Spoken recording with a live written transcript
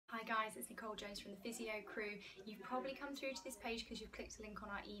guys, it's Nicole Jones from the Physio crew. You've probably come through to this page because you've clicked a link on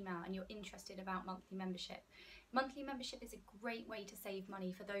our email and you're interested about monthly membership. Monthly membership is a great way to save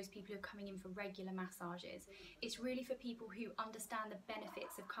money for those people who are coming in for regular massages. It's really for people who understand the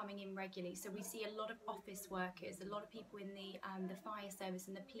benefits of coming in regularly. So we see a lot of office workers, a lot of people in the fire service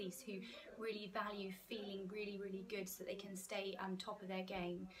and the police who really value feeling really good so they can stay top of their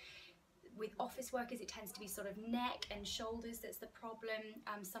game. With office workers, it tends to be sort of neck and shoulders that's the problem,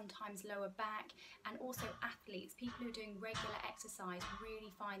 sometimes lower back, and also athletes, people who are doing regular exercise really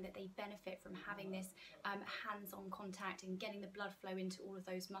find that they benefit from having this hands-on contact and getting the blood flow into all of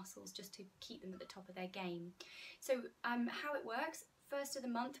those muscles just to keep them at the top of their game. So how it works: first of the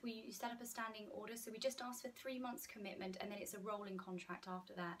month we set up a standing order, so we just ask for 3 months commitment and then it's a rolling contract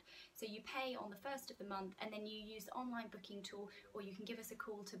after that. So you pay on the first of the month and then you use the online booking tool, or you can give us a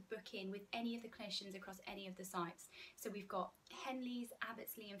call to book in with any of the clinicians across any of the sites. So we've got Henleys,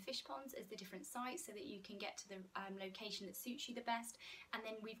 Abbottsley and Fishponds as the different sites so that you can get to the location that suits you the best. And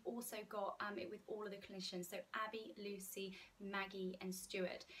then we've also got it with all of the clinicians, so Abby, Lucy, Maggie and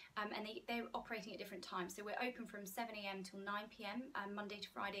Stuart, and they're operating at different times. So we're open from 7 AM till 9 PM Monday to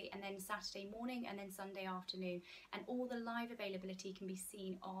Friday, and then Saturday morning and then Sunday afternoon. And all the live availability can be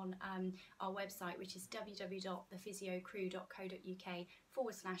seen on our website, which is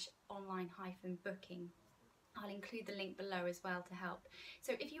www.thephysiocrew.co.uk/online-booking. I'll include the link below as well to help.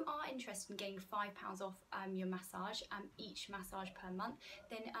 So if you are interested in getting £5 off your massage, each massage per month,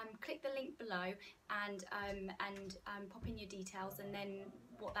 then click the link below and pop in your details, and then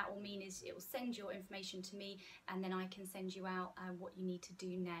what that will mean is it will send your information to me and then I can send you out what you need to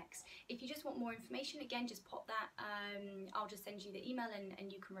do next. If you just want more information, again, just pop that, I'll just send you the email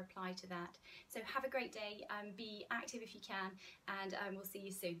and you can reply to that. So have a great day, be active if you can, and we'll see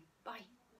you soon. Bye.